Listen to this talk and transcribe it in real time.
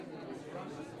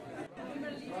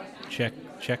Check,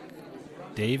 check.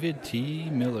 David T.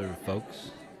 Miller,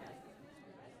 folks.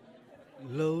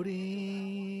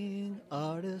 Loading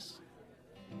artist,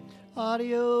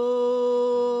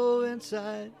 audio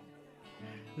inside.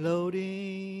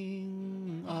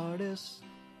 Loading artist,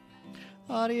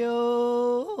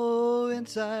 audio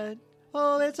inside.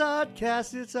 Oh, it's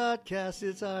Artcast, it's Artcast,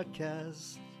 it's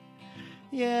Artcast.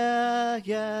 Yeah,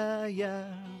 yeah, yeah.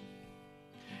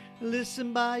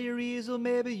 Listen by your easel,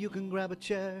 maybe you can grab a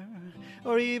chair,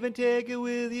 or even take it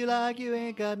with you like you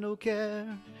ain't got no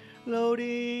care.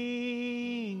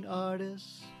 Loading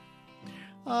artists,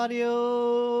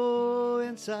 audio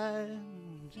inside.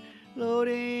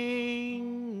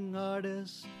 Loading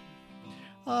artists,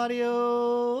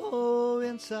 audio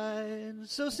inside.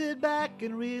 So sit back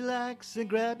and relax and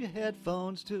grab your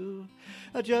headphones too.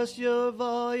 Adjust your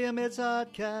volume, it's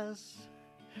Artcast.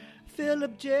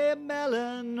 Philip J.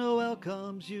 Mellon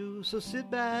welcomes you, so sit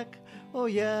back. Oh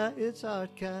yeah, it's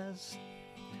Artcast.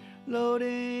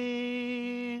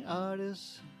 Loading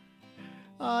artists,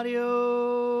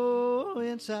 audio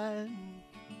inside.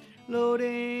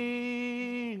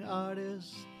 Loading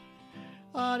artists,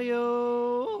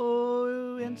 audio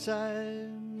inside.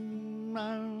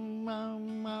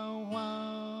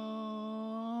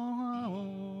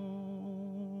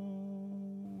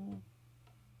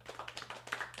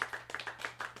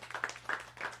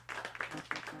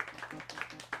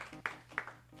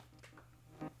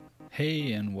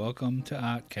 Hey, and welcome to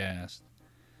Artcast.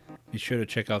 Be sure to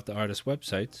check out the artist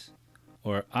websites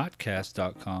or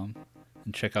artcast.com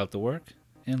and check out the work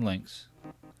and links.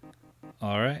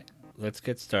 All right, let's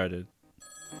get started.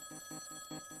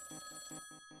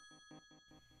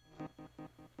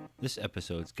 This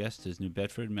episode's guest is New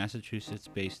Bedford,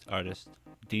 Massachusetts-based artist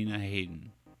Dena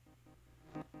Haden.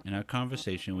 In our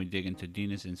conversation, we dig into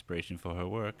Dena's inspiration for her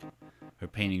work, her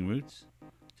painting roots,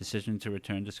 decision to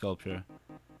return to sculpture,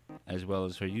 as well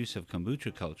as her use of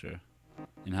kombucha culture,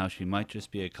 and how she might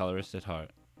just be a colorist at heart,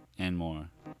 and more.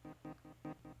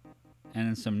 And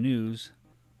in some news,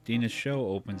 Dena's show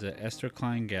opens at Esther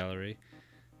Klein Gallery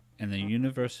and the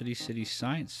University City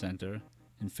Science Center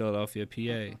in Philadelphia,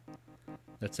 PA.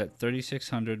 That's at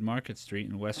 3600 Market Street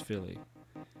in West Philly.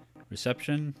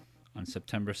 Reception on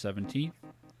September 17th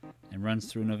and runs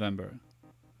through November.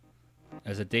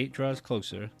 As the date draws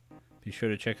closer, be sure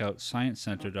to check out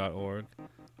sciencecenter.org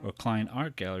or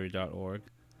kleinartgallery.org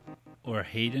or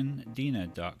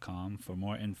hadendena.com for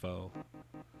more info.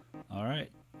 All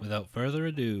right, without further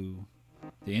ado,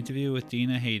 the interview with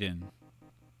Dena Haden.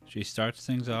 She starts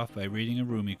things off by reading a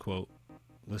Rumi quote.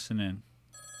 Listen in.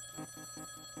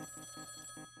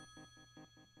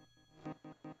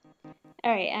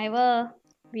 All right, I will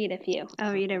read a few.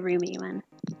 I'll read a Rumi one.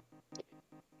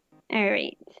 All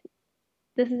right.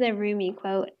 This is a Rumi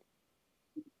quote.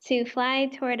 To fly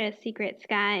toward a secret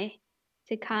sky,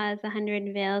 to cause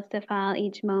 100 veils to fall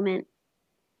each moment.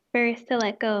 First to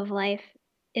let go of life,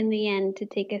 in the end to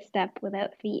take a step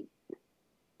without feet.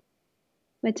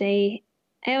 Which I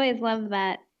always love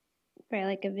that for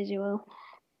like a visual.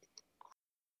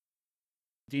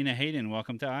 Dena Haden,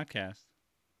 welcome to Artcast.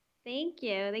 Thank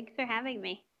you. Thanks for having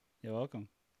me. You're welcome.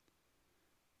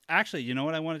 Actually, you know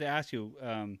what I wanted to ask you?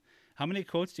 How many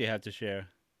quotes do you have to share?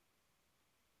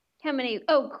 How many?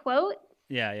 Oh, quotes?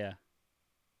 Yeah.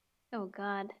 Oh,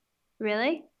 God.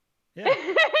 Really? Yeah.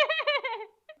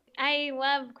 I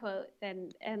love quotes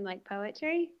and like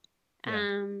poetry.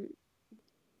 Yeah.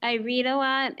 I read a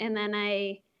lot, and then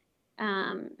I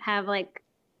have like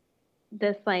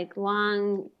this like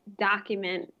long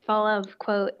document full of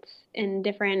quotes in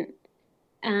different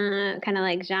kind of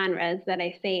like genres that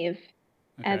I save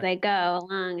as I go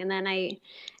along, and then I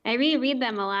reread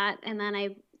them a lot, and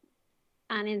then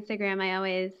on Instagram I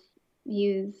always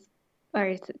use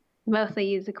or mostly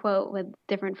use a quote with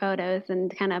different photos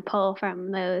and kind of pull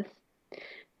from those.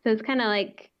 So it's kind of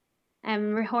like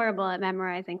I'm horrible at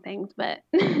memorizing things, but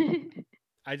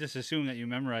I just assumed that you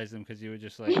memorized them because you would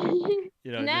just like, no, just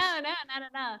not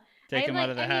at all. take them out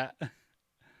of the hat.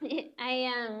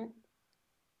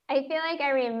 I feel like I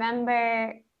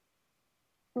remember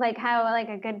like how like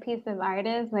a good piece of art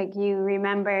is, like you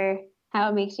remember how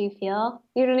it makes you feel.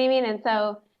 You know what I mean? And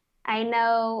so I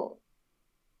know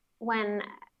when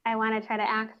I want to try to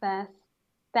access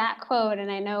that quote and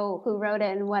I know who wrote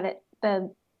it and what the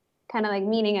kind of like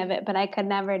meaning of it, but I could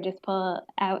never just pull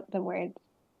out the words.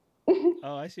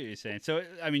 Oh, I see what you're saying. So,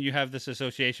 I mean, you have this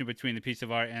association between the piece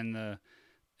of art and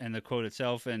the quote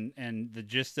itself and the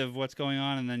gist of what's going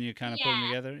on, and then you kind of put them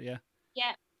together. Yeah.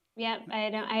 Yep.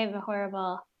 I have a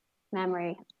horrible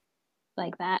memory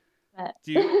like that. But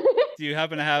do you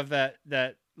happen to have that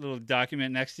little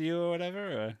document next to you or whatever?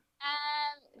 Or?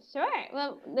 Sure.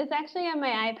 Well, it's actually on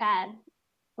my iPad.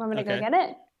 Want me to go Okay. get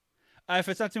it? If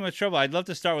it's not too much trouble, I'd love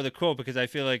to start with a quote because I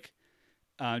feel like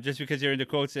just because you're into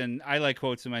quotes and I like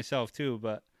quotes myself too.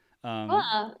 But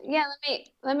Cool. Yeah.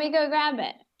 Let me go grab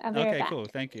it. I'll be right okay, back. cool.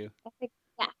 Thank you.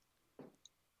 Yeah.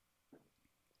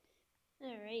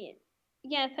 All right.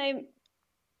 Yes,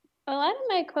 a lot of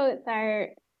my quotes are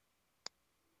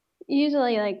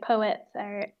usually like poets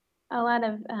or a lot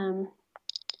of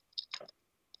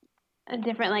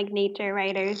different like nature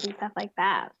writers and stuff like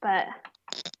that. But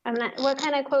I'm not. What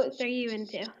kind of quotes are you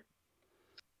into?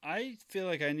 I feel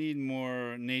like I need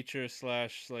more nature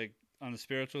slash like on the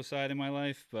spiritual side in my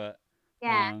life, but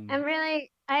Yeah, I'm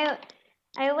really I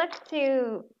look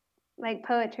to like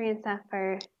poetry and stuff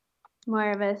for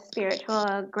more of a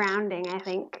spiritual grounding, I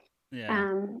think. yeah,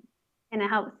 And it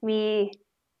helps me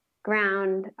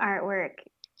ground artwork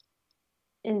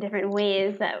in different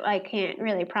ways that I can't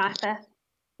really process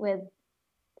with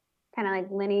kind of like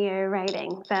linear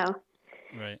writing. So,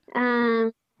 right.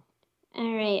 all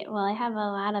right. Well, I have a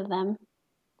lot of them.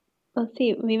 Let's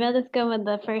see. Maybe I'll just go with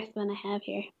the first one I have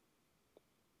here.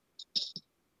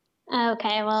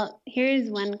 Okay. Well, here's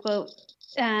one quote.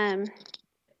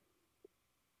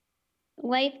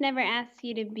 Life never asks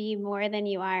you to be more than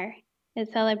you are.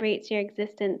 It celebrates your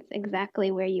existence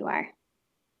exactly where you are.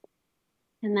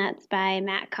 And that's by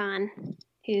Matt Kahn,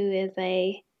 who is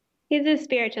he's a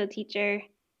spiritual teacher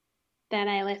that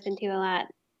I listen to a lot.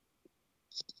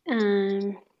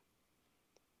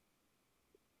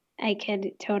 I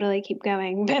could totally keep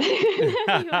going, but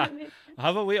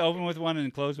How about we open with one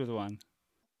and close with one?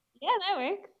 yeah, that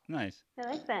works. Nice. I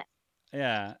like that.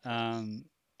 Yeah. I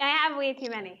have way too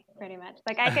many, pretty much.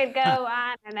 Like I could go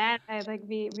on and on. I'd like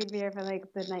we'd be here for like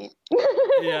the night.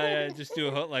 Yeah. Just do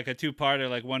like a two-parter,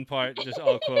 like one part just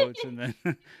all quotes, and then.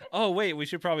 Oh wait, we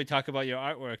should probably talk about your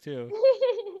artwork too.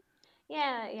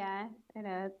 Yeah. I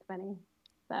know it's funny,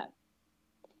 but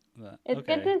But, it's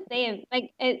good okay. to save.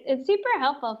 Like it's super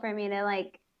helpful for me to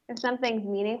like if something's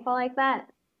meaningful like that,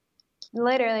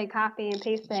 literally copy and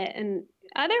paste it, and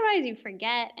otherwise you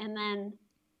forget, and then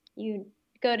you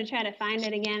go to try to find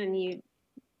it again, and you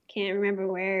can't remember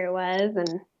where it was, and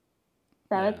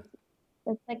so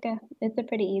Yeah. it's a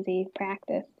pretty easy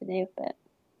practice to do, but.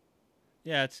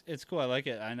 Yeah, it's cool. I like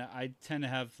it. I tend to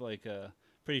have like a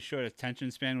pretty short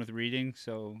attention span with reading,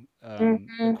 so the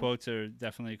Mhm. quotes are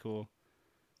definitely cool.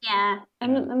 Yeah, Yeah.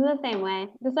 I'm the same way.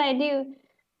 That's why I do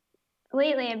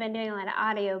lately. I've been doing a lot of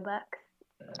audiobooks.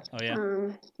 Oh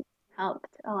yeah.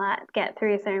 Helped a lot get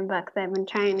through certain books I've been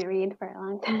trying to read for a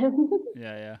long time.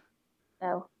 Yeah.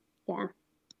 So, yeah.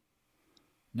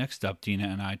 Next up, Dena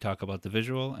and I talk about the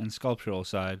visual and sculptural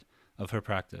side of her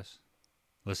practice.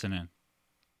 Listen in.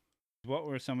 What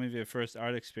were some of your first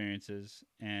art experiences,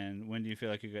 and when do you feel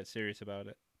like you got serious about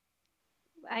it?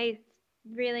 I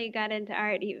really got into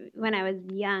art when I was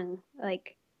young,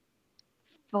 like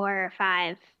 4 or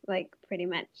 5, like pretty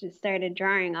much just started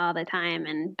drawing all the time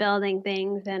and building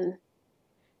things. And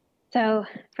so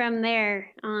from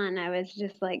there on, I was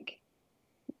just like,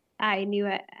 I knew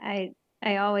I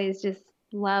always just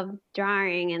loved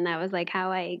drawing, and that was like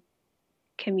how I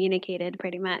communicated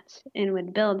pretty much, and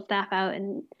would build stuff out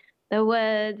in the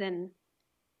woods, and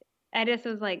I just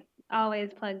was like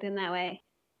always plugged in that way.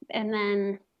 And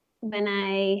then when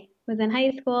I was in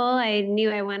high school, I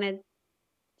knew I wanted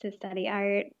to study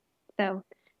art, so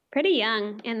pretty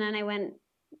young, and then I went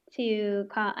to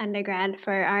undergrad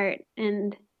for art,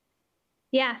 and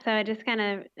yeah, so I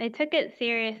took it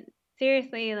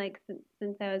seriously like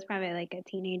since I was probably like a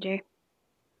teenager,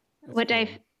 That's which cool.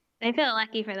 I feel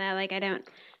lucky for that. Like I don't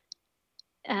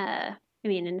I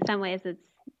mean in some ways it's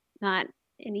not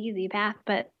an easy path,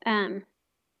 but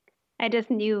I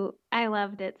just knew I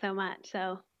loved it so much.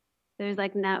 So there's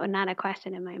like not a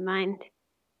question in my mind.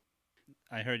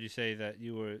 I heard you say that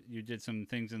you did some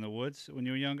things in the woods when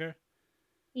you were younger.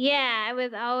 Yeah, I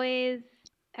was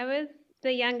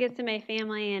the youngest in my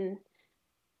family, and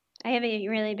I have a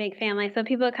really big family, so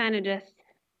people kind of just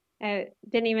I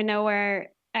didn't even know where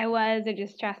I was, or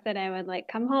just trusted I would like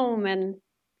come home, and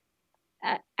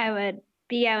I would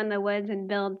be out in the woods and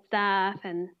build stuff,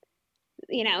 and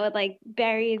with like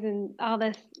berries and all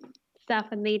this stuff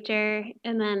in nature.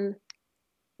 And then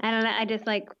I don't know, I just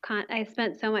like I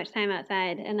spent so much time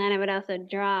outside, and then I would also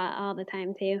draw all the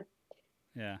time too.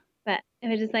 Yeah. But it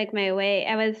was just like my way.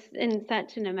 I was in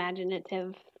such an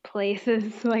imaginative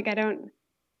places. Like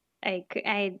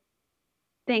I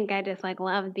think I just like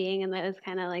loved being in those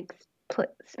kind of like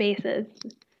spaces.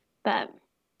 But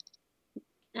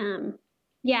um,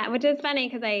 yeah, which is funny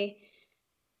because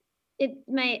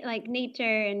my like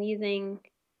nature and using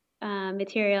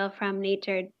material from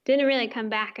nature didn't really come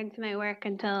back into my work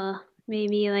until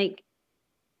maybe like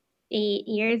 8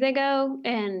 years ago.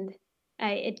 And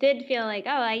it did feel like, oh,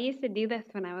 I used to do this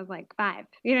when I was like 5.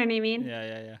 You know what I mean?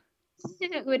 Yeah.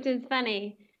 Which is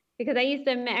funny because I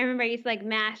remember I used to like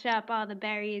mash up all the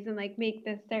berries and like make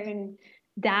this certain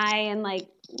dye and like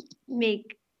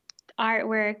make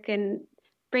artwork and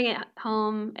bring it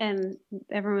home. And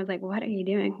everyone was like, what are you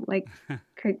doing? Like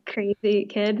crazy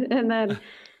kid. And then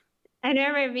I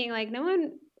remember being like,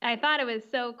 I thought it was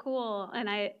so cool. And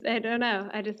I don't know.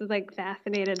 I just was like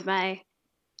fascinated by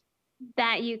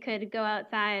that you could go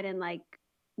outside and like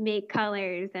make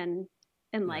colors and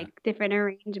like different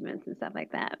arrangements and stuff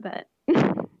like that. But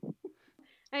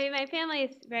I mean, my family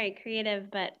is very creative,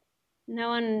 but no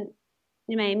one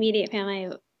in my immediate family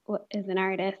is an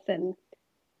artist. And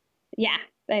yeah,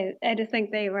 I just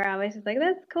think they were always just like,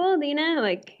 that's cool, Dena.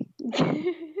 Like,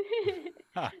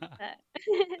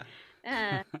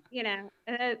 you know,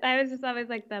 I was just always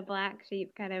like the black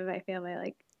sheep kind of my family,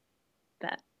 like,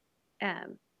 but,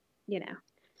 you know,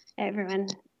 everyone,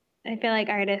 I feel like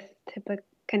artists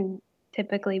can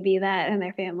typically be that in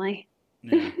their family.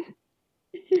 Yeah.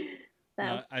 So.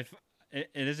 No, it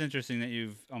is interesting that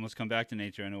you've almost come back to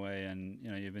nature in a way, and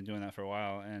you've been doing that for a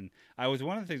while. And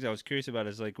one of the things I was curious about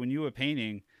is like when you were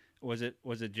painting, was it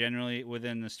generally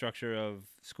within the structure of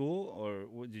school, or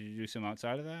did you do some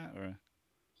outside of that, or?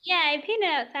 Yeah, I painted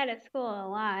outside of school a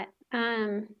lot.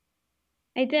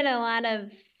 I did a lot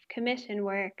of commission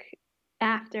work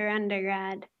after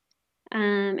undergrad.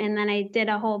 And then I did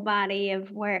a whole body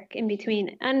of work in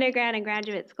between undergrad and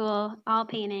graduate school, all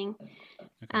painting.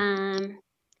 Okay.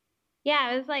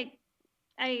 Yeah, it was like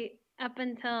up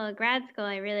until grad school,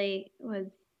 I really was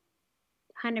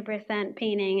 100%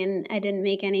 painting and I didn't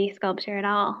make any sculpture at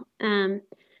all. And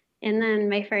then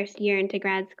my first year into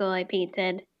grad school, I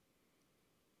painted.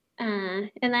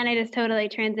 And then I just totally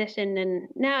transitioned and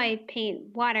now I paint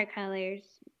watercolors.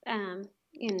 And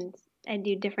I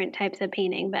do different types of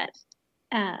painting, but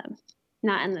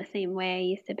not in the same way I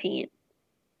used to paint.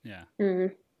 Yeah.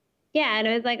 Yeah, and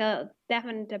it was like a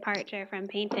definite departure from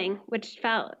painting, which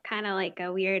felt kind of like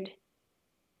a weird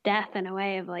death in a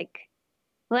way of like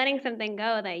letting something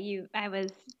go that I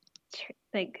was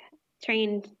like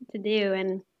trained to do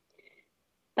and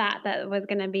thought that was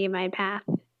going to be my path.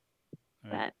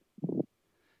 Right. But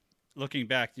looking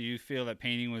back, do you feel that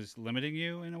painting was limiting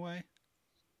you in a way?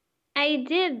 I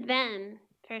did then,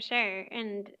 for sure.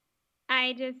 And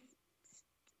I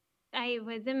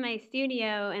was in my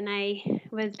studio and I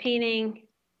was painting,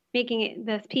 making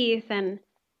this piece, and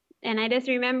I just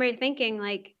remember thinking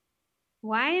like,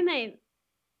 why am I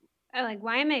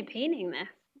painting this?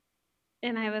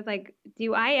 And I was like,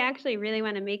 do I actually really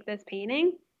want to make this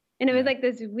painting? And it was like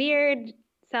this weird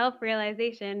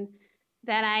self-realization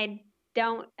that I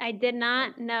did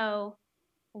not know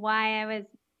why I was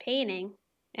painting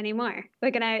anymore.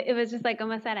 Like, and it was just like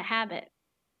almost out of habit.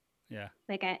 Yeah.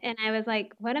 And I was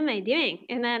like, what am I doing?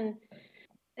 And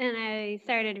I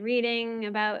started reading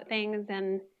about things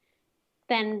and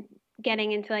then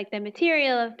getting into like the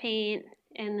material of paint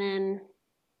and then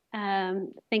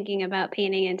thinking about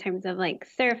painting in terms of like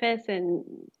surface and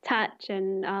touch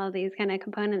and all these kind of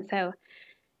components. So,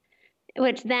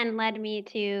 which then led me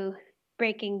to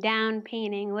breaking down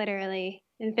painting literally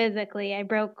and physically. I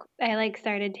like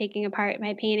started taking apart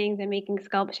my paintings and making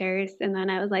sculptures. And then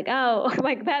I was like, oh,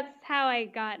 like that's how I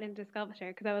got into sculpture.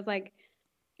 Because I was like,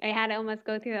 I had to almost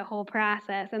go through the whole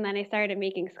process. And then I started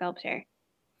making sculpture.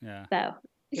 Yeah. So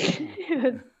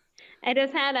I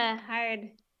just had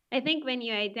I think when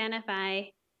you identify,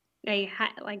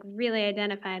 like really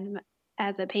identified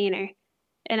as a painter,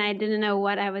 and I didn't know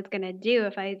what I was going to do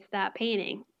if I stopped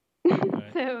painting.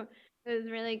 Right. So it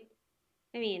was really,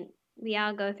 I mean, we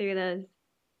all go through those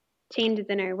changes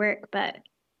in our work, but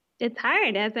it's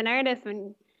hard as an artist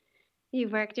when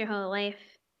you've worked your whole life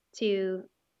to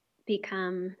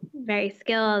become very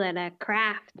skilled at a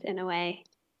craft in a way.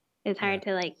 It's hard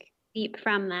to like leap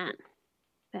from that.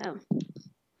 So.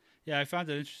 Yeah, I found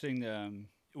it interesting.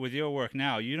 With your work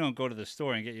now, you don't go to the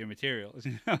store and get your materials.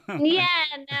 Yeah,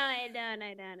 no, I don't.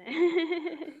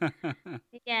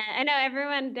 Yeah, I know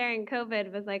everyone during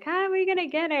COVID was like, how are we going to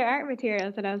get our art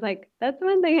materials? And I was like, that's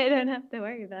one thing I don't have to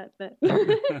worry about. But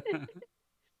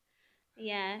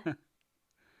yeah,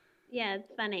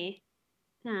 it's funny.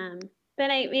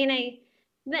 But I mean,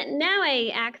 but now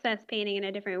I access painting in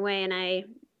a different way and I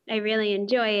really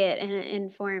enjoy it and it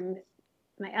informs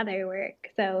my other work.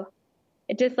 So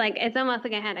it's almost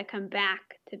like I had to come back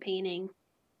to painting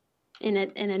in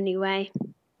a new way.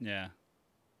 Yeah.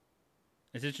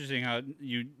 It's interesting how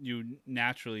you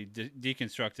naturally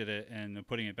deconstructed it and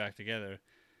putting it back together.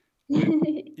 But,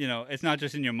 you know, it's not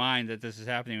just in your mind that this is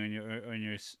happening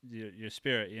in your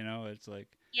spirit. You know, it's like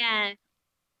Yeah,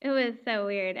 it was so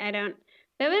weird. That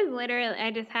was literally,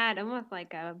 I just had almost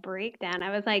like a breakdown.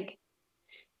 I was like,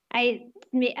 I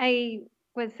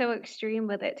was so extreme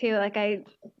with it too. Like I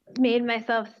made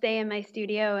myself stay in my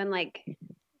studio and like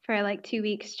for like 2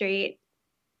 weeks straight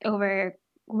over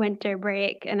winter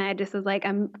break. And I just was like,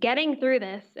 I'm getting through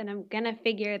this and I'm gonna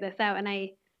figure this out. And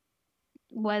I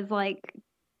was like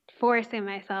forcing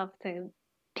myself to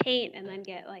paint and then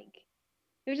get like,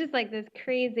 it was just like this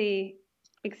crazy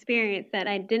experience that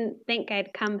I didn't think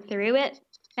I'd come through it.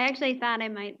 I actually thought I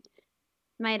might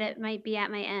be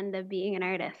at my end of being an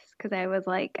artist because I was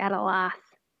like at a loss.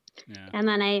 yeah. And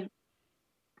then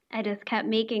I just kept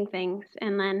making things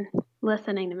and then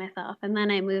listening to myself. And then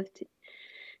I moved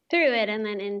through it and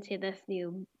then into this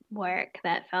new work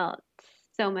that felt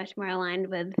so much more aligned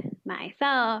with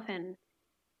myself and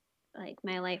like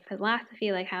my life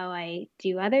philosophy, like how I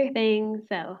do other things.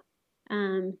 So,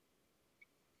 um,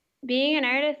 being an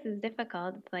artist is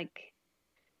difficult. It's like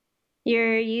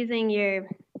you're using your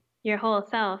whole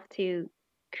self to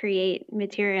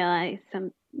materialize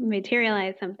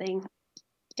something,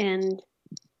 and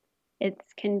it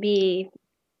can be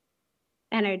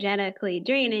energetically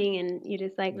draining, and you're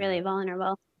just like Yeah. really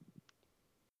vulnerable.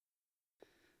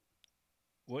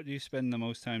 What do you spend the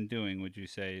most time doing? Would you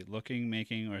say looking,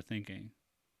 making, or thinking?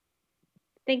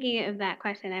 Thinking of that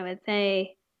question, I would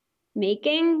say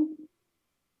making.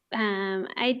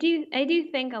 I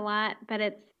do think a lot, but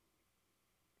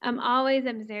I'm always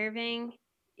observing,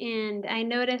 and I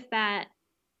notice that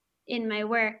in my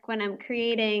work when I'm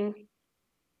creating,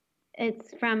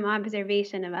 it's from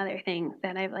observation of other things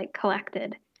that I've like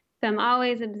collected. So I'm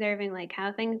always observing like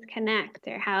how things connect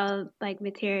or how like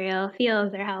material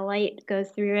feels or how light goes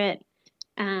through it.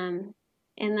 And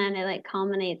then it like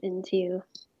culminates into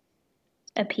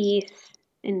a piece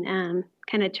and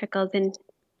kind of trickles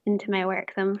into my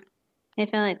work. So I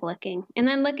feel like looking and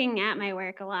then looking at my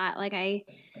work a lot. Like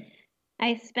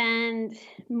I spend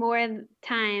more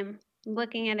time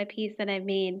looking at a piece that I've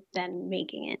made than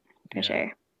making it for Yeah,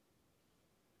 sure.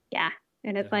 Yeah.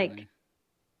 And it's like definitely.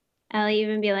 I'll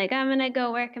even be like, I'm gonna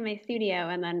go work in my studio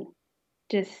and then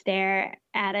just stare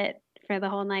at it for the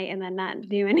whole night and then not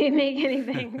do make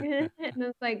anything. And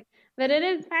it's like, but it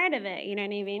is part of it, you know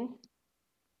what I mean?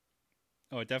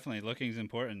 Oh, definitely. Looking is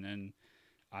important, and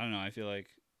I don't know. I feel like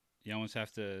you almost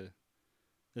have to.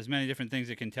 There's many different things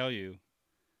it can tell you,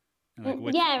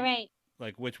 and Yeah, right.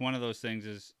 like which one of those things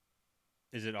is.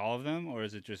 Is it all of them, or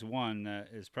is it just one that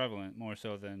is prevalent more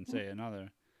so than say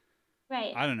another?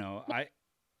 Right. I don't know.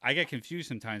 I get confused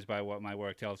sometimes by what my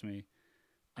work tells me,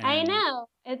 I and know.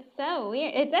 It's so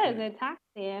weird. It does. yeah, It talks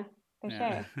to you for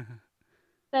yeah, sure.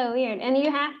 So weird. And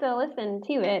you have to listen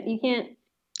to it. You can't,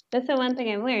 that's the one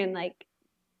thing I've learned, like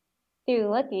through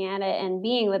looking at it and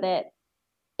being with it.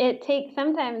 It takes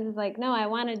sometimes it's like, no, I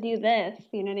want to do this.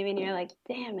 You know what I mean? You're like,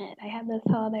 damn it, I had this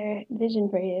whole other vision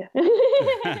for you.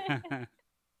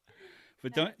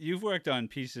 but don't you've worked on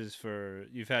pieces for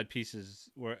you've had pieces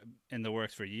in the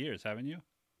works for years, haven't you?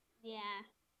 Yeah,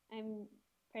 I'm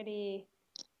pretty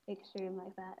extreme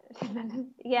like that.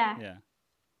 Yeah, Yeah,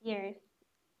 years.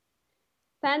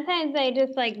 Sometimes I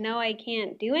just like know I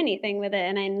can't do anything with it,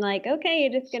 and I'm like, okay,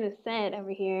 you're just gonna sit over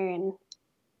here, and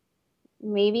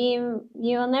maybe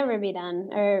you'll never be done,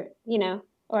 or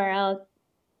or else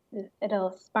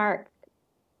it'll spark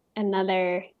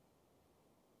another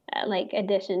like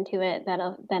addition to it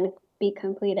that'll then be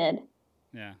completed.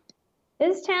 yeah,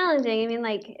 It's challenging. I mean,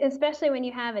 like especially when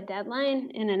you have a deadline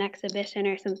in an exhibition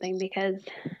or something, because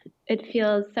it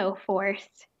feels so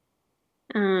forced.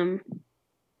 Um,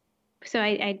 so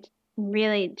I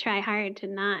really try hard to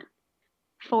not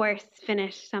force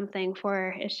finish something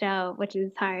for a show, which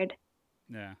is hard.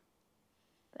 yeah.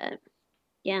 But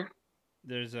yeah.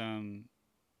 There's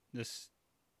this.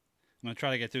 I'm gonna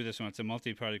try to get through this one. It's a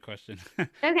multi-party question, but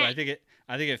Okay. I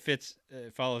think it fits.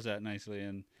 It follows that nicely,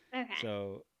 and Okay.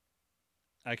 so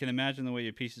I can imagine the way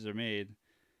your pieces are made,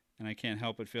 and I can't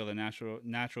help but feel the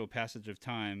natural passage of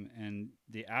time and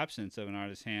the absence of an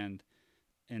artist's hand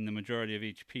in the majority of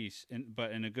each piece,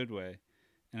 but in a good way.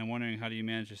 And I'm wondering, how do you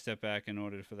manage to step back in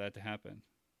order for that to happen?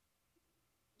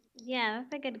 Yeah,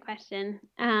 that's a good question.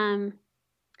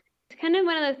 It's kind of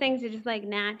one of those things that just like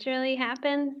naturally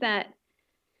happens that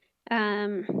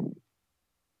um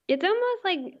it's almost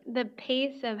like the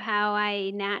pace of how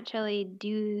I naturally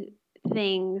do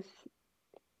things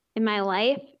in my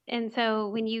life. And so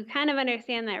when you kind of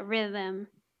understand that rhythm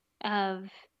of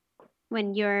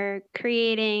when you're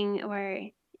creating or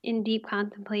in deep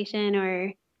contemplation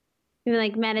or even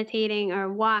like meditating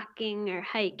or walking or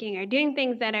hiking or doing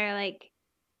things that are like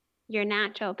your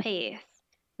natural pace.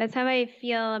 That's how I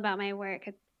feel about my work.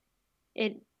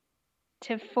 It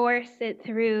to force it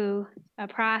through a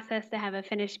process to have a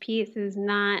finished piece is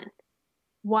not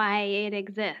why it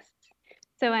exists.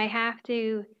 So I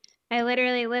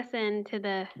literally listen to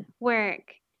the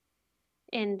work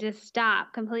and just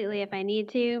stop completely if I need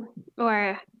to,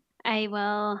 or I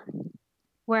will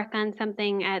work on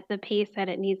something at the pace that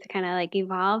it needs to kind of like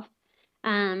evolve.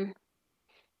 Um,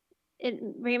 it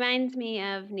reminds me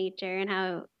of nature and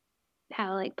how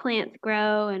like plants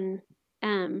grow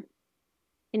um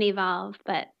and evolve,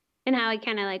 but and how I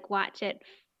kind of like watch it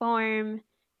form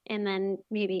and then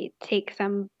maybe take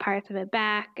some parts of it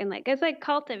back and like it's like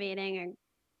cultivating or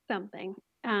something.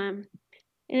 And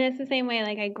it's the same way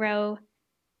like I grow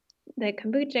the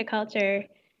kombucha culture,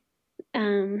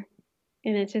 and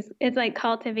it's like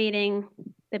cultivating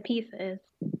the pieces.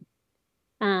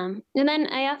 And then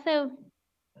I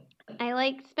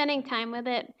like spending time with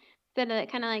it so that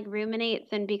it kind of like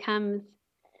ruminates and becomes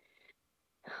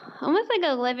almost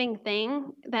like a living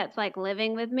thing that's like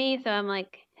living with me. So I'm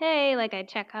like, hey, like I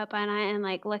check up on it and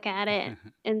like look at it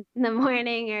in the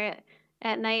morning or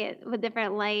at night with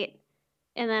different light.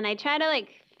 And then I try to like,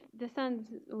 this sounds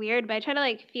weird, but I try to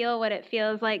like feel what it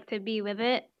feels like to be with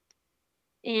it.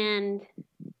 And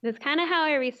that's kind of how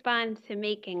I respond to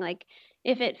making. Like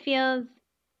if it feels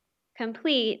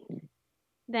complete,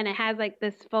 then it has like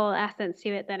this full essence to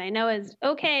it that I know is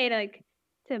okay to like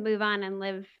to move on and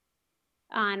live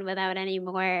on without any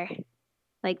more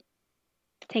like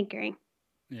tinkering.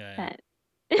 Yeah.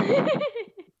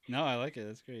 No, I like it.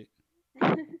 That's great.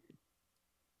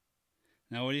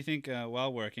 Now, what do you think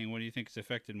while working? What do you think has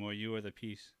affected more, you or the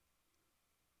piece?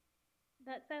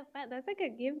 That's so fun. That's a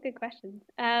good. You have good questions.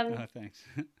 Thanks.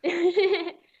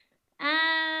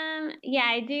 Yeah,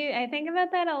 I do. I think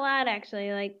about that a lot,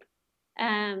 actually. Like,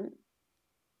 I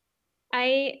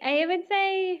would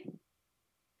say,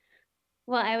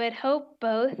 well, I would hope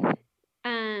both.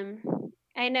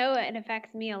 I know it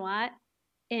affects me a lot,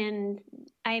 and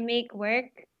I make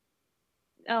work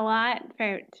a lot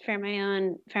for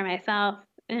myself,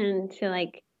 and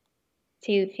to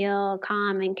feel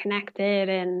calm and connected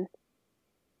and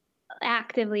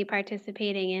actively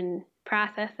participating in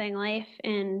processing life.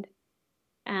 And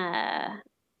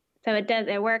so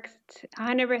it works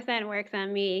 100% works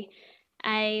on me.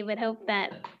 I would hope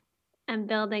that I'm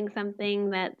building something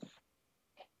that's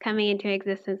coming into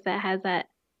existence that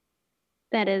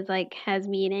is like has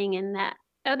meaning and that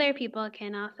other people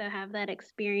can also have that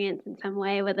experience in some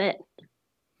way with it.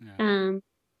 Yeah.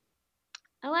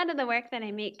 A lot of the work that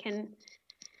I make can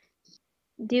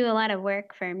do a lot of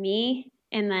work for me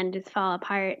and then just fall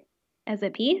apart as a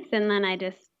piece, and then I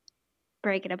just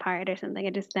break it apart or something.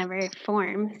 It just never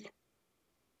forms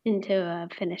into a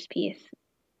finished piece.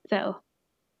 So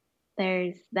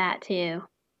there's that too.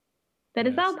 But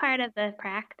it's all part of the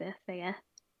practice, I guess.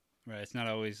 Right. It's not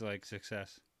always like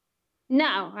success.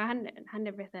 No,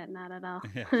 100% not at all.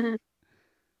 Yeah.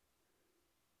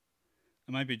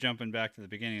 I might be jumping back to the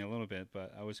beginning a little bit,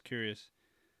 but I was curious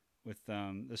with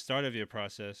the start of your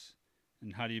process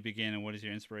and how do you begin and what is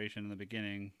your inspiration in the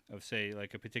beginning of, say,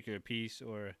 like a particular piece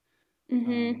or. Do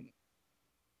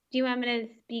you want me to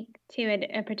speak to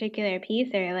a particular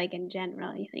piece or like in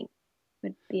general, you think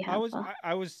would be helpful?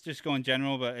 I was just going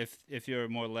general, but if you're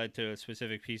more led to a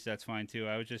specific piece, that's fine too.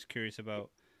 I was just curious about.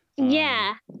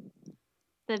 Yeah,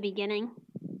 the beginning.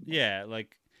 Yeah,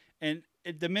 like, and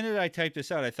the minute I typed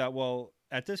this out, I thought, well,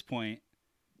 at this point,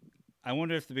 I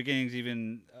wonder if the beginning's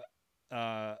even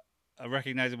a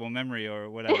recognizable memory or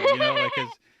whatever, like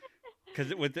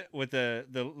because with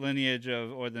the lineage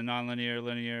of or the nonlinear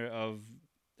linear of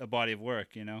a body of work.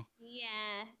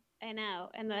 Yeah, I know,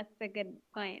 and that's a good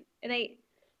point. Like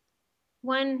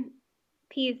one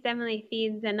piece definitely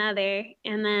feeds another,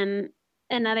 and then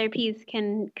another piece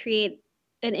can create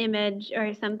an image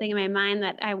or something in my mind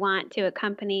that I want to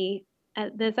accompany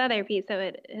this other piece. So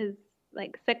it is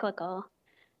like cyclical.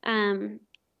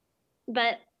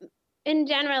 But in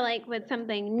general, like with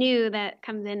something new that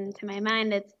comes into my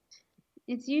mind,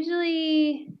 it's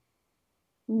usually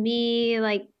me.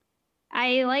 Like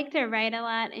I like to write a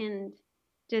lot and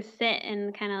just sit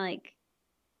and kind of like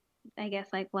I guess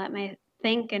like let my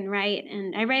think and write.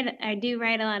 And I do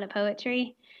write a lot of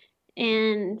poetry,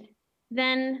 and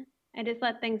then I just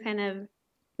let things kind of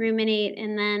ruminate,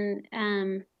 and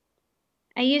then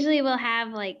I usually will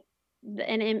have like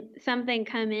something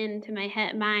come into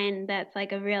my mind that's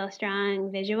like a real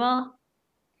strong visual,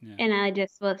 Yeah. and I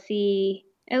just will see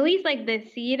at least like the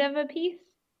seed of a piece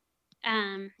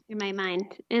in my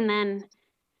mind, and then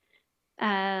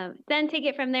take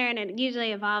it from there, and it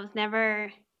usually evolves.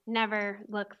 Never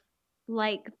looks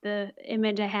like the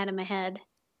image I had in my head.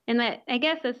 And that, I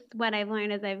guess, is what I've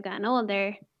learned as I've gotten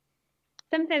older.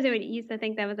 Sometimes I would used to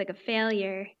think that was like a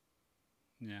failure,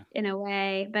 Yeah. in a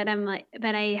way, but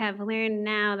I have learned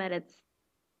now that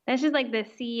that's just like the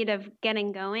seed of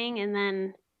getting going, and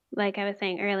then, like I was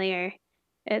saying earlier,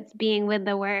 it's being with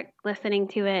the work, listening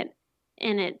to it,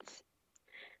 and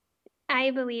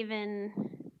I believe in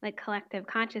like collective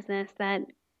consciousness that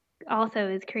also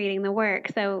is creating the work.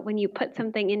 So when you put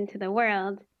something into the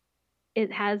world,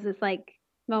 it has this like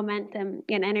momentum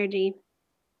and energy,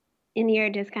 and you're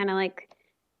just kind of like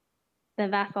the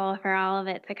vessel for all of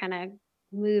it to kind of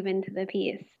move into the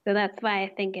piece. So that's why I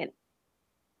think it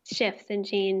shifts and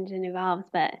changes and evolves.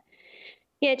 But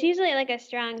yeah, it's usually like a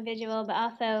strong visual, but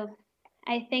also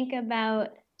I think about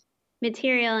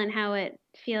material and how it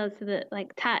feels to the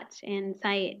like touch and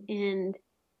sight,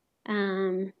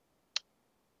 um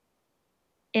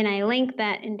and I link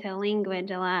that into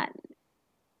language a lot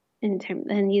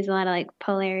and use a lot of like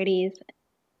polarities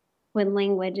with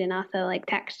language, and also like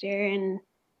texture and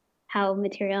how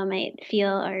material might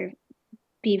feel or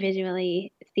be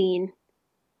visually seen.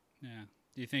 Yeah.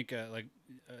 Do you think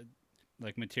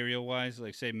like material wise,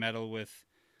 like say metal with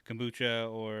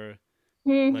kombucha or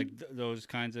like those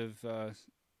kinds of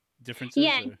differences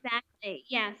Yeah, or exactly.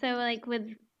 Yeah, so like with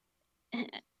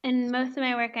in most of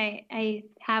my work, I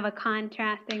have a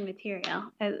contrasting material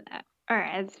or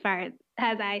as far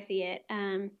as I see it.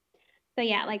 So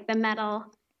yeah, like the metal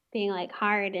being like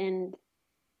hard and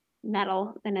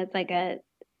metal, and it's like a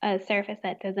surface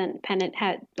that doesn't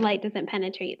light doesn't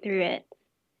penetrate through it.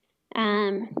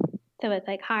 Um, so it's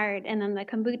like hard, and then the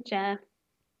kombucha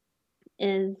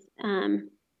is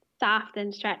soft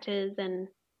and stretches and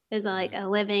is like yeah. a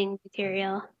living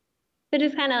material. So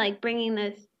just kind of like bringing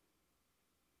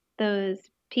those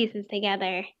pieces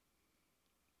together.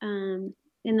 Um,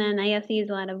 and then I also use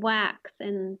a lot of wax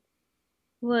and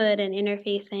wood and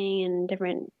interfacing and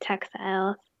different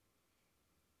textiles.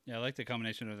 Yeah, I like the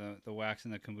combination of the wax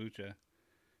and the kombucha.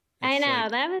 I It's know,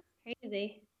 like that was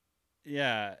crazy.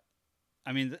 yeah,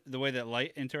 I mean the way that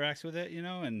light interacts with it,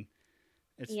 and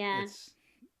it's Yeah. it's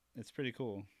it's pretty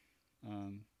cool.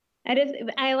 Um,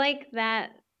 I like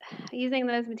that using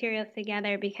those materials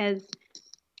together because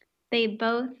they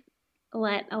both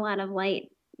let a lot of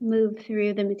light move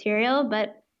through the material,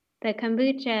 but the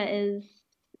kombucha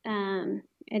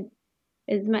it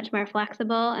is much more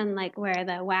flexible, and like where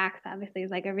the wax obviously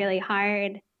is like a really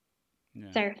hard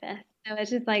yeah. surface. So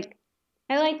it's just like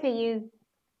I like to use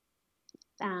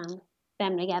um,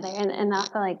 them together, and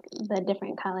also like the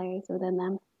different colors within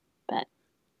them. But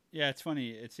Yeah, it's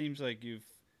funny. It seems like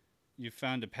you've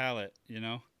found a palette,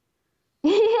 yeah,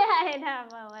 I know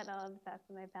I'm a little obsessed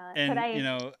with my palette, but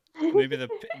and maybe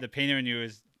the painter in you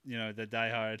is the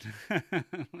diehard. I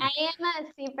am a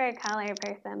super color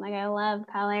person. Like I love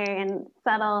color and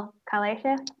subtle color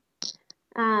shifts.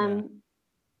 Yeah. Um,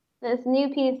 this new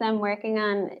piece I'm working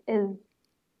on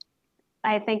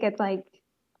I think it's like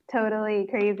totally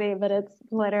crazy, but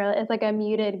it's like a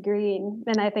muted green,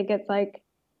 and I think it's like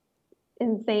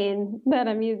insane that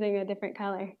I'm using a different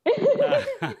color.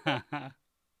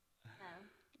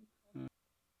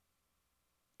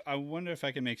 I wonder if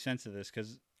I can make sense of this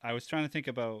because I was trying to think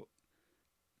about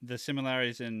the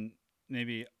similarities and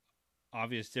maybe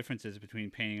obvious differences between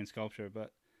painting and sculpture,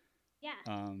 but Yeah.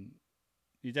 um,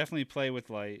 you definitely play with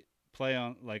light, play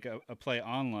on like a play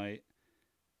on light,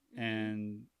 Mm-hmm.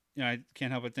 and I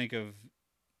can't help but think of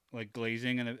like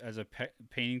glazing as a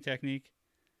painting technique,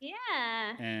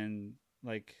 Yeah, and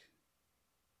like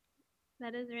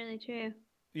that is really true.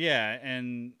 yeah,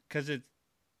 and because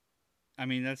I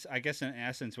mean that's I guess in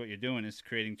essence what you're doing is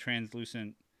creating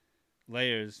translucent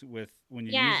layers with when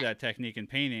you use Yeah. that technique in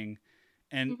painting,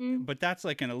 and Mm-hmm. but that's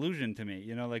like an illusion to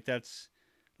me, like that's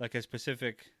like a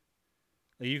specific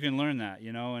like you can learn that,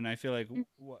 and I feel like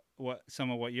what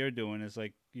some of what you're doing is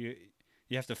like you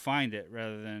have to find it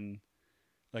rather than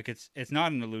like it's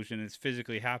not an illusion, it's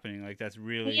physically happening, like that's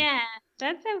really Yeah,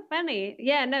 that's so funny.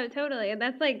 Yeah, no, totally.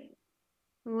 That's like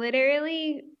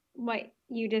literally what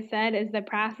you just said is the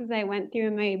process I went through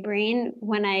in my brain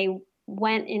when I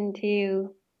went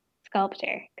into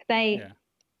sculpture. Because I yeah.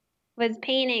 was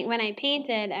painting, when I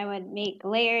painted, I would make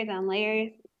layers on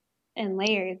layers and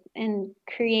layers and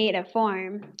create a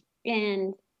form.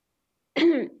 And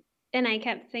and I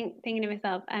kept thinking to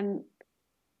myself, I'm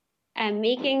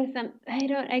making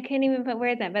I can't even put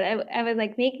words on, but I was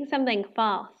like making something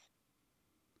false.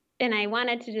 and I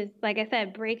wanted to just, like I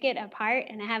said, break it apart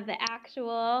and have the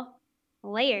actual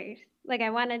layers. Like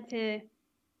I wanted to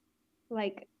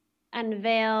like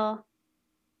unveil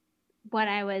what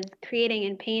I was creating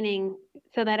and painting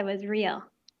so that it was real.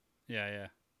 Yeah.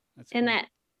 That's And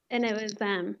cool. it was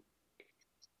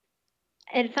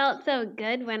it felt so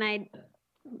good when it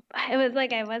was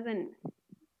like it wasn't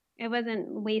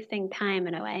wasting time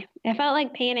in a way. It felt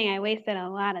like painting. I wasted a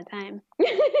lot of time.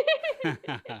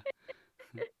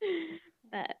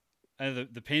 But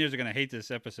The painters are gonna hate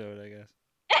this episode, I guess.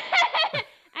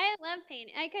 I love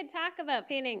painting. I could talk about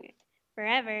painting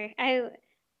forever. I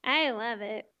love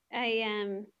it.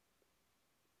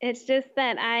 It's just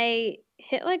that I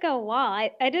hit like a wall.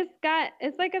 I just got,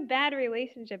 it's like a bad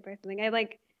relationship or something. I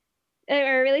like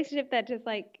a relationship that just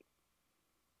like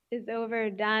is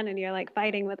overdone and you're like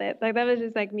fighting with it. Like that was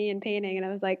just like me and painting, and I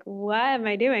was like, what am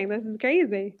I doing? This is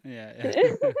crazy. Yeah.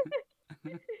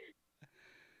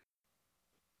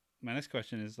 My next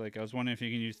question is like, I was wondering if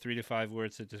you can use 3 to 5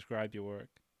 words to describe your work.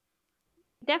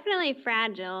 Definitely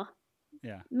fragile.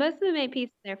 Yeah. Most of my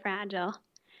pieces are fragile.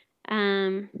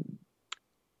 I'm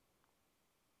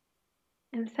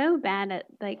so bad at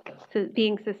like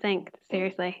being succinct.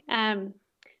 Seriously.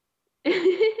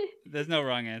 There's no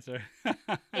wrong answer. Yeah,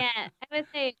 I would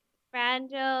say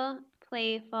fragile,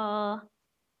 playful,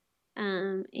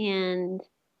 and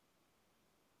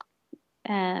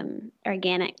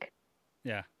organic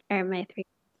Yeah. are my three.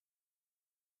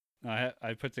 No,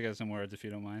 I put together some words if you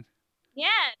don't mind. Yeah,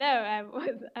 no,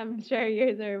 I'm sure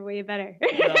yours are way better.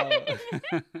 No.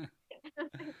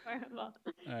 Horrible.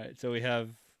 All right. So we have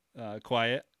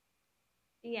quiet,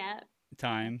 Yeah.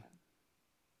 time,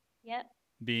 Yep.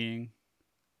 being.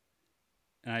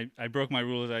 And I broke my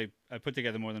rules. I put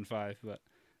together more than 5, but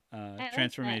like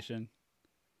transformation,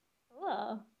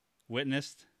 Cool.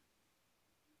 witnessed,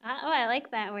 I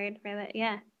like that word for that.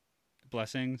 Yeah.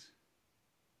 blessings,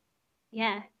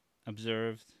 Yeah.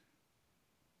 observed,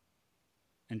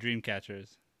 and dream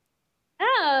catchers.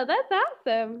 Oh, that's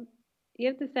awesome. You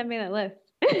have to send me that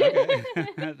list.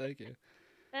 Okay. Thank you.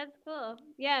 That's cool.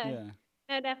 Yeah. Yeah.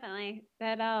 No, definitely.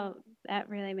 That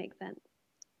really makes sense.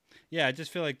 Yeah, I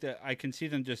just feel like that I can see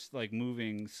them just like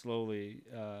moving slowly,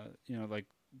 like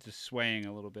just swaying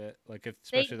a little bit, like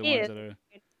especially the ones that are.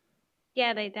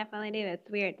 Yeah, they definitely do. It's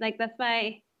weird. Like that's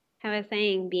why I was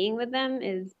saying being with them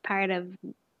is part of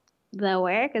the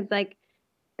work. It's like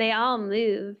they all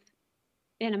move,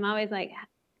 and I'm always like,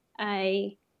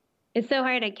 it's so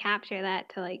hard to capture that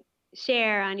to like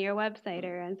share on your website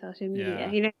or on social media.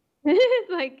 Yeah. You know,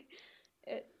 it's like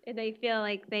they feel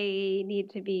like they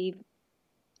need to be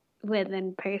with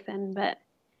in person, but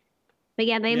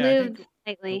yeah, they Yeah, I think. moved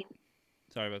slightly. Oh,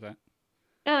 sorry about that.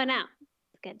 Oh no,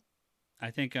 it's good.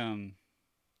 I think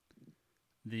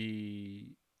the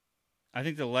I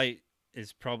think the light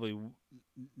is probably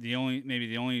maybe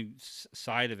the only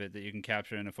side of it that you can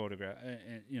capture in a photograph,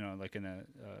 like in a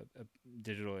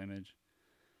digital image.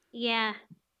 Yeah.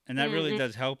 And that really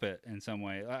does help it in some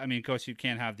way. I mean, of course, you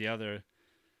can't have the other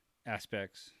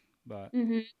aspects, but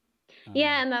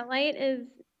yeah, and the light is,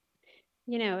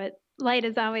 light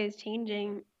is always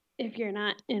changing if you're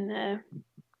not in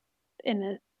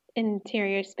the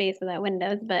interior space without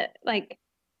windows. But like,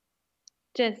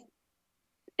 just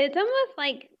it's almost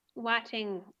like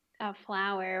watching a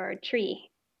flower or a tree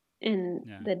in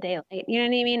the daylight. You know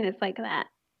what I mean? It's like that.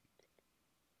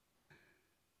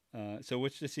 So,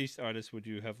 which deceased artist would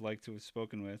you have liked to have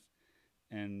spoken with?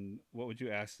 And what would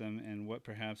you ask them? And what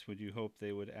perhaps would you hope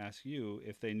they would ask you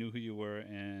if they knew who you were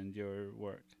and your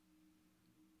work?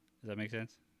 Does that make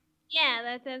sense? Yeah,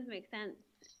 that does make sense.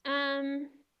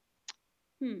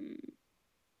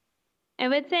 I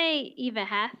would say Eva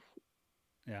Hess.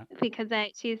 Yeah. Because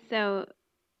she's so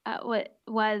what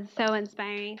was so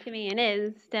inspiring to me and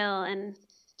is still. And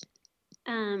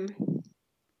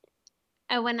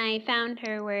when I found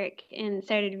her work and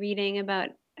started reading about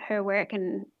her work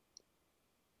and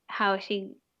how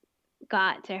she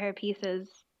got to her pieces,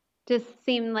 just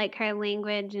seemed like her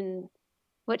language and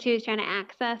what she was trying to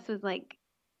access was like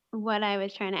what I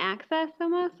was trying to access,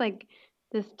 almost like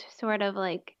this sort of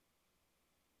like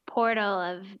portal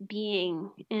of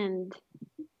being and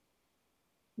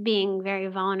being very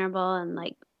vulnerable and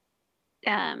like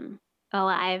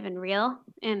alive and real.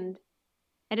 And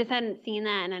I just hadn't seen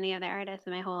that in any other artist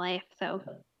in my whole life. So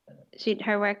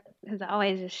her work has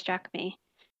always just struck me.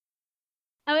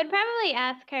 I would probably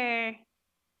ask her,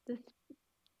 this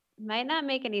might not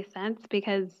make any sense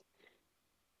because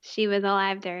she was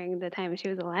alive during the time she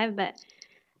was alive, but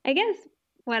I guess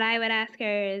what I would ask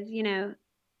her is,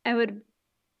 I would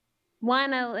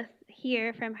want to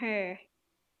hear from her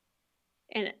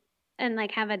and and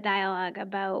like have a dialogue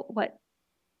about what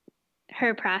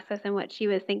her process and what she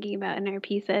was thinking about in her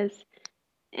pieces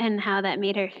and how that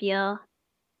made her feel.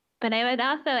 But I would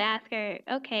also ask her,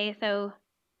 okay, so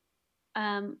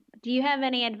do you have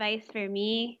any advice for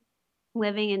me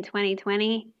living in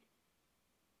 2020,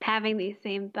 having these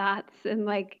same thoughts and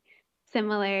like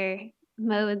similar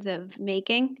modes of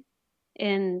making?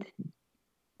 And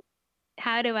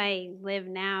how do I live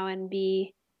now and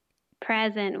be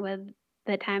present with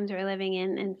the times we're living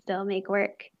in and still make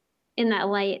work in that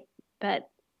light, but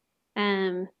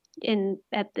in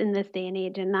this day and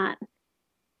age, and not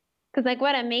because like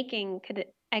what I'm making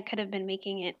I could have been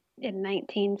making it in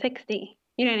 1960.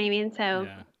 You know what I mean? So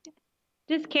Yeah.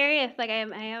 just curious. Like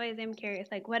I always am curious.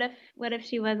 Like what if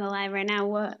she was alive right now?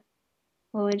 What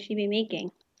would she be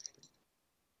making?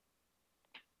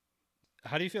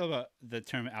 How do you feel about the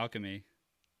term alchemy?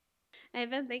 I've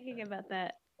been thinking about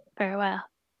that for a while,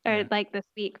 or Yeah. like this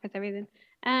week for some reason.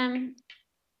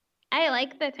 I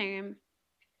like the term.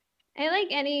 I like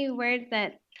any words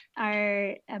that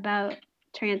are about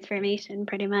transformation,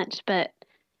 pretty much. But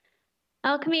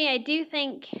alchemy, I do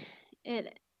think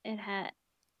it it had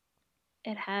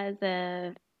it has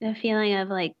a feeling of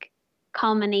like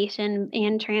culmination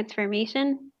and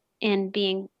transformation and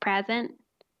being present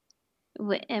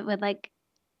with like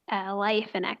life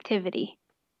and activity.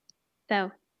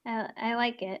 So I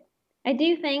like it. I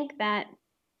do think that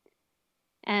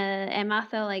I'm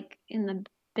also like in the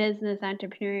business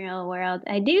entrepreneurial world.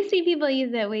 I do see people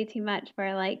use it way too much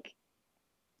for like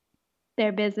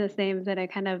their business names, that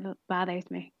it kind of bothers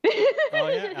me. Oh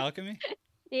yeah, alchemy.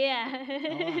 Yeah.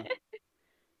 Oh wow.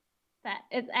 That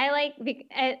it's I like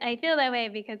I feel that way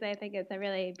because I think it's a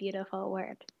really beautiful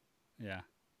word. Yeah.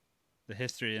 The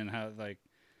history and how like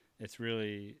it's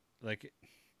really like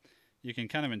you can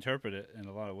kind of interpret it in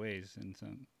a lot of ways, and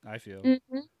some I feel.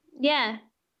 Hmm. Yeah.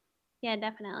 Yeah,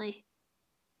 definitely.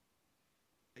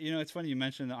 You know, it's funny you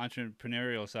mentioned the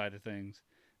entrepreneurial side of things,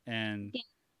 and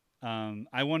Yeah.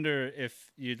 I wonder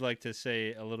if you'd like to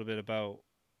say a little bit about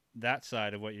that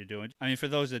side of what you're doing. I mean, for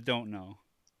those that don't know,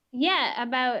 Yeah,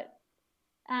 about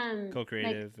like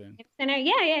co-creative and center.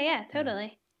 Yeah, yeah, yeah, yeah,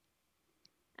 totally.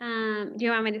 Do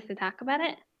you want me just to talk about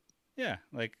it? yeah.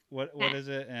 Like, what is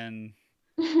it, and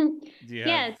do you have?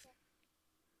 Yeah.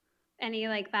 Any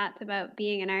like thoughts about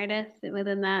being an artist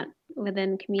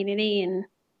within community and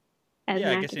as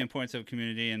Yeah, an I guess the architect? importance of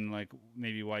community and like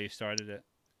maybe why you started it,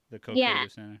 the Yeah.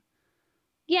 co-creative center.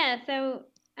 Yeah. So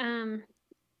um,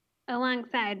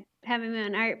 alongside having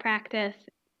an art practice,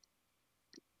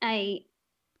 I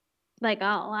like a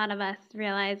lot of us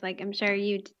realize, like I'm sure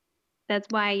that's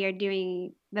why you're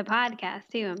doing the podcast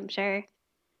too. I'm sure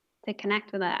to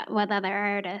connect with other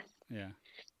artists. Yeah,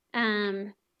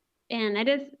 Um, and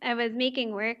I was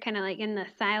making work kind of like in the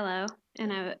silo,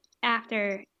 and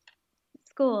after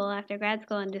after grad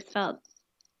school, and just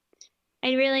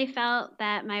I really felt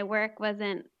that my work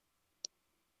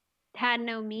had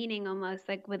no meaning, almost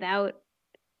like without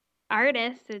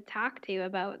artists to talk to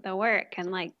about the work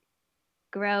and like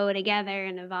grow together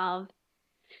and evolve.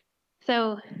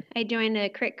 So I joined a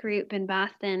crit group in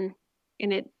Boston,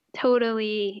 and it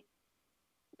totally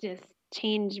just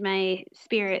changed my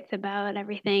spirits about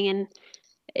everything. And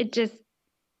it just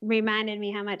reminded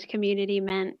me how much community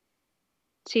meant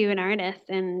to an artist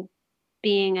and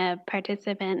being a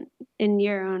participant in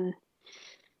your own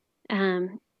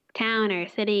town or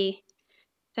city.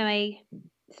 So I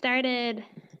started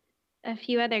a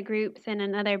few other groups and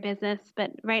another business,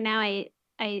 but right now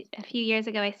a few years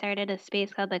ago I started a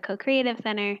space called the Co-Creative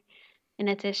Center, and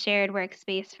it's a shared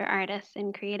workspace for artists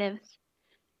and creatives.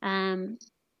 Um,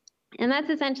 and that's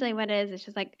essentially what it is. It's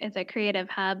just like it's a creative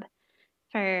hub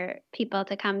for people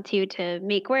to come to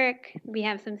make work. We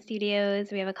have some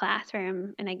studios, we have a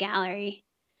classroom and a gallery.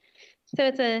 So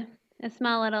it's a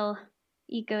small little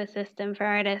ecosystem for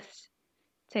artists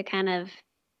to kind of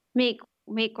make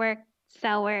work,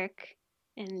 sell work,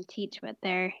 and teach what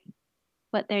they're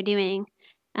doing.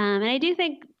 And I just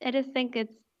think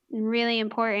it's really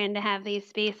important to have these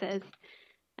spaces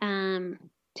um,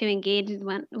 to engage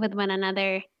with one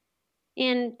another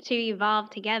and to evolve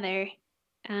together.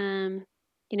 Um,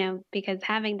 because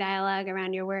having dialogue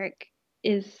around your work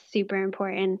is super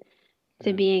important to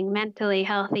yeah, being mentally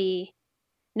healthy,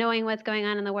 knowing what's going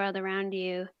on in the world around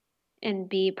you, and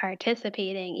be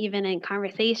participating even in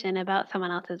conversation about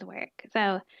someone else's work.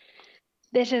 So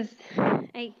this is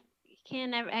I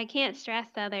can't stress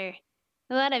a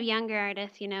lot of younger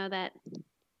artists, that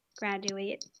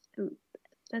graduate.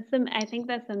 I think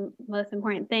that's the most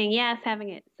important thing. Yes,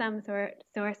 having some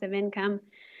source of income,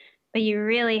 but you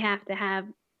really have to have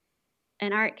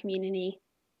an art community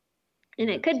And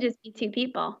it could just be two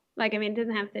people. Like, I mean, it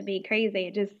doesn't have to be crazy.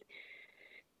 It just,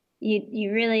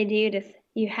 you really do just,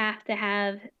 you have to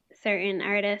have certain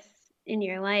artists in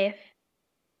your life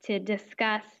to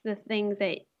discuss the things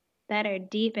that are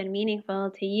deep and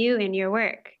meaningful to you in your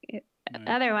work. Right.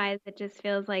 Otherwise, it just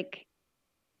feels a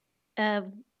a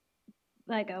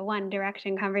one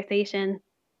direction conversation.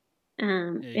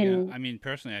 I mean,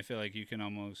 personally, I feel like you can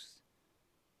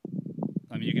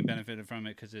you can benefit from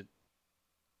it because it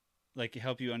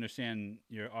help you understand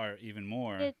your art even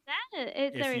more. It's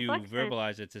if a you reflection.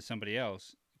 verbalize it to somebody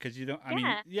else, because you don't. I mean,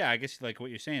 I guess like what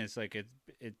you're saying, it's like it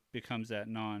becomes that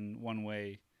one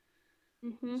way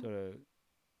sort of.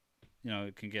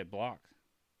 It can get blocked.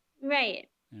 Right.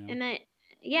 And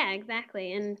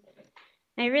exactly. And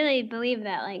I really believe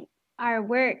that like our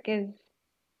work is,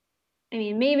 I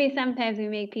mean, maybe sometimes we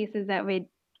make pieces that we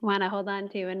want to hold on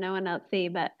to and no one else see,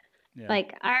 but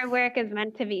like our work is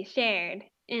meant to be shared.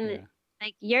 And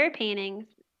like your paintings,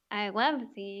 I love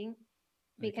seeing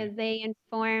because they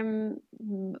inform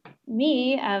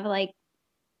me of like,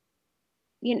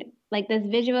 like this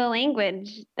visual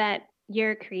language that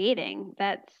you're creating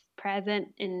that's present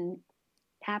and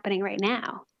happening right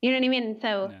now. You know what I mean?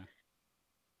 So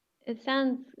it's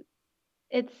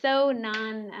so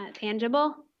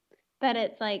non-tangible, but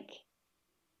it's like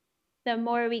the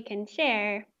more we can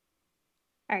share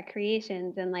our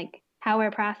creations and like how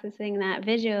we're processing that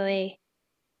visually,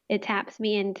 it taps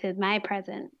me into my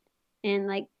present. And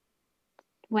like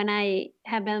when I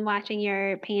have been watching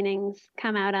your paintings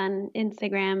come out on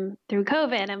Instagram through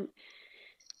COVID,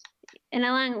 and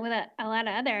along with a lot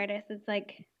of other artists, it's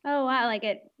like, oh wow, like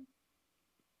it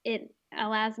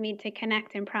allows me to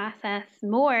connect and process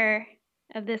more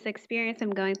of this experience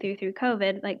I'm going through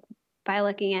COVID, like by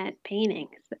looking at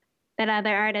paintings that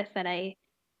other artists that I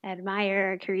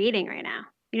admire are creating right now.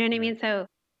 You know what I mean? So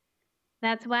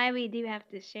that's why we do have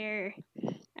to share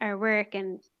our work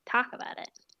and talk about it.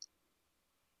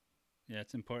 Yeah,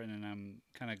 it's important, and I'm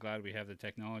kind of glad we have the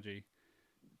technology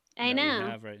I know we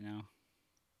have right now.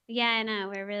 Yeah, I know.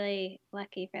 We're really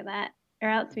lucky for that, or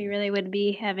else we really would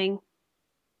be having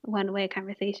one-way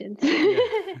conversations.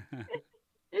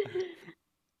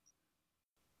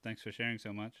 Thanks for sharing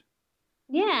so much.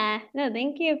 Yeah, no,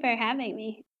 thank you for having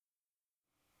me.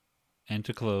 And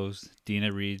to close,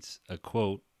 Dena reads a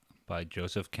quote by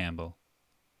Joseph Campbell.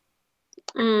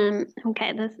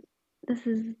 Okay, this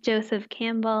is Joseph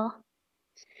Campbell.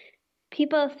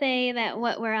 People say that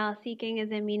what we're all seeking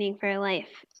is a meaning for life.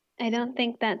 I don't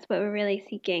think that's what we're really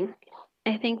seeking.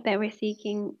 I think that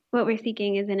what we're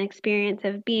seeking is an experience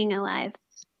of being alive,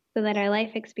 so that our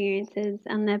life experiences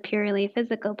on the purely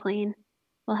physical plane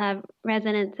will have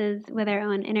resonances with our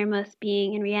own innermost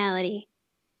being and reality,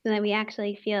 so that we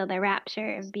actually feel the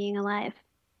rapture of being alive.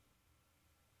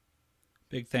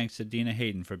 Big thanks to Dena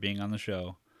Haden for being on the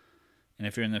show. And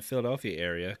if you're in the Philadelphia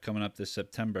area, coming up this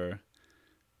September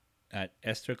at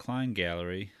Esther Klein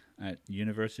Gallery at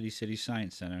University City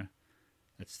Science Center,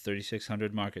 that's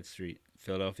 3600 Market Street,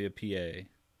 Philadelphia, PA.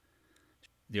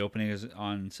 The opening is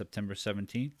on September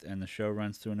 17th, and the show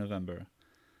runs through November.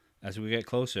 As we get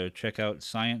closer, check out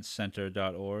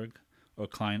sciencecenter.org or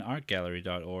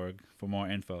kleinartgallery.org for more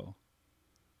info.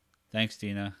 Thanks,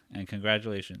 Dena, and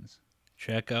congratulations.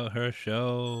 Check out her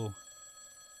show.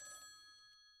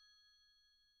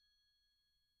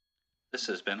 This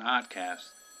has been Artcast.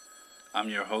 I'm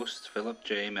your host, Philip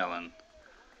J. Mellon.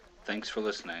 Thanks for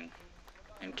listening,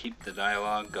 and keep the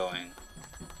dialogue going.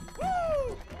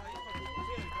 Woo!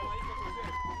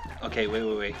 Okay,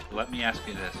 wait. Let me ask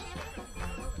you this.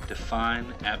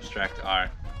 Define abstract art.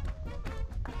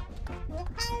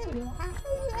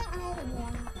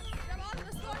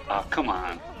 Oh, come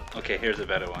on. Okay, here's a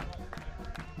better one.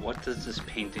 What does this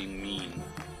painting mean?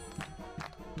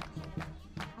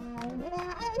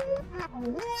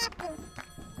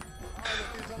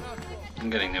 I'm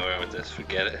getting nowhere with this.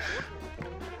 Forget it.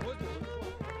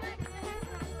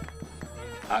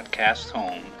 Artcast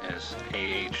home is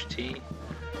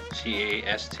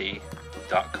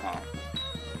ahtcast.com.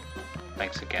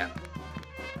 Thanks again.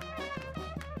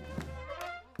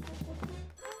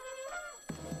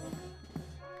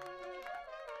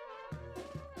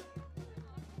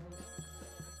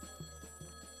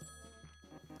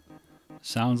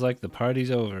 Sounds like the party's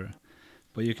over,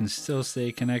 but you can still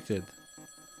stay connected.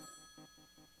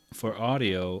 For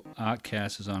audio,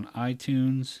 Artcast is on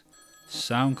iTunes,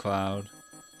 SoundCloud,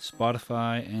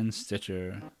 Spotify, and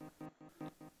Stitcher.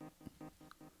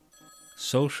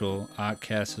 Social,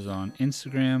 Artcast is on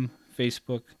Instagram,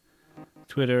 Facebook,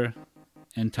 Twitter,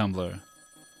 and Tumblr.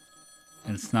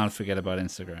 And let's not forget about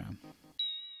Instagram.